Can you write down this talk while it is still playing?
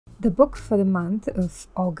The book for the month of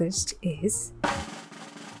August is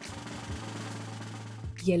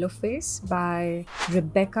Yellowface by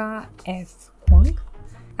Rebecca F. Kwong.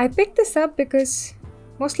 I picked this up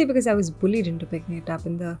mostly because I was bullied into picking it up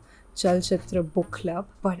in the Chalchitra book club,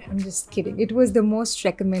 but I'm just kidding. It was the most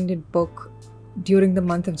recommended book during the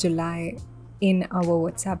month of July in our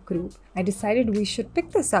WhatsApp group. I decided we should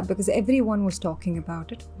pick this up because everyone was talking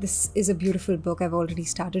about it. This is a beautiful book. I've already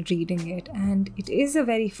started reading it, and it is a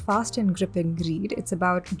very fast and gripping read. It's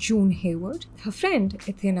about June Hayward. Her friend,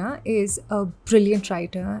 Athena, is a brilliant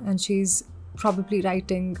writer, and she's probably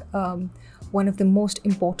writing one of the most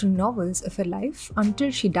important novels of her life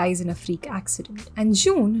until she dies in a freak accident. And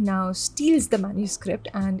June now steals the manuscript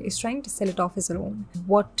and is trying to sell it off as her own.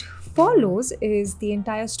 What follows is the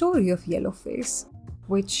entire story of Yellowface,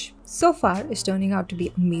 which so far is turning out to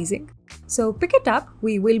be amazing. So pick it up.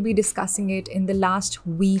 We will be discussing it in the last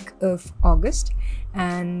week of August,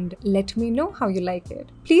 and let me know how you like it.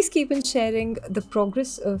 Please keep on sharing the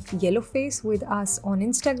progress of Yellowface with us on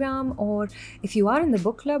Instagram, or if you are in the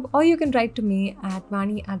book club, or you can write to me at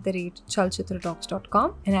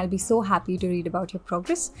vaani@chalchitratalks.com, and I'll be so happy to read about your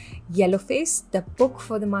progress. Yellowface, the book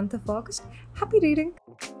for the month of August. Happy reading!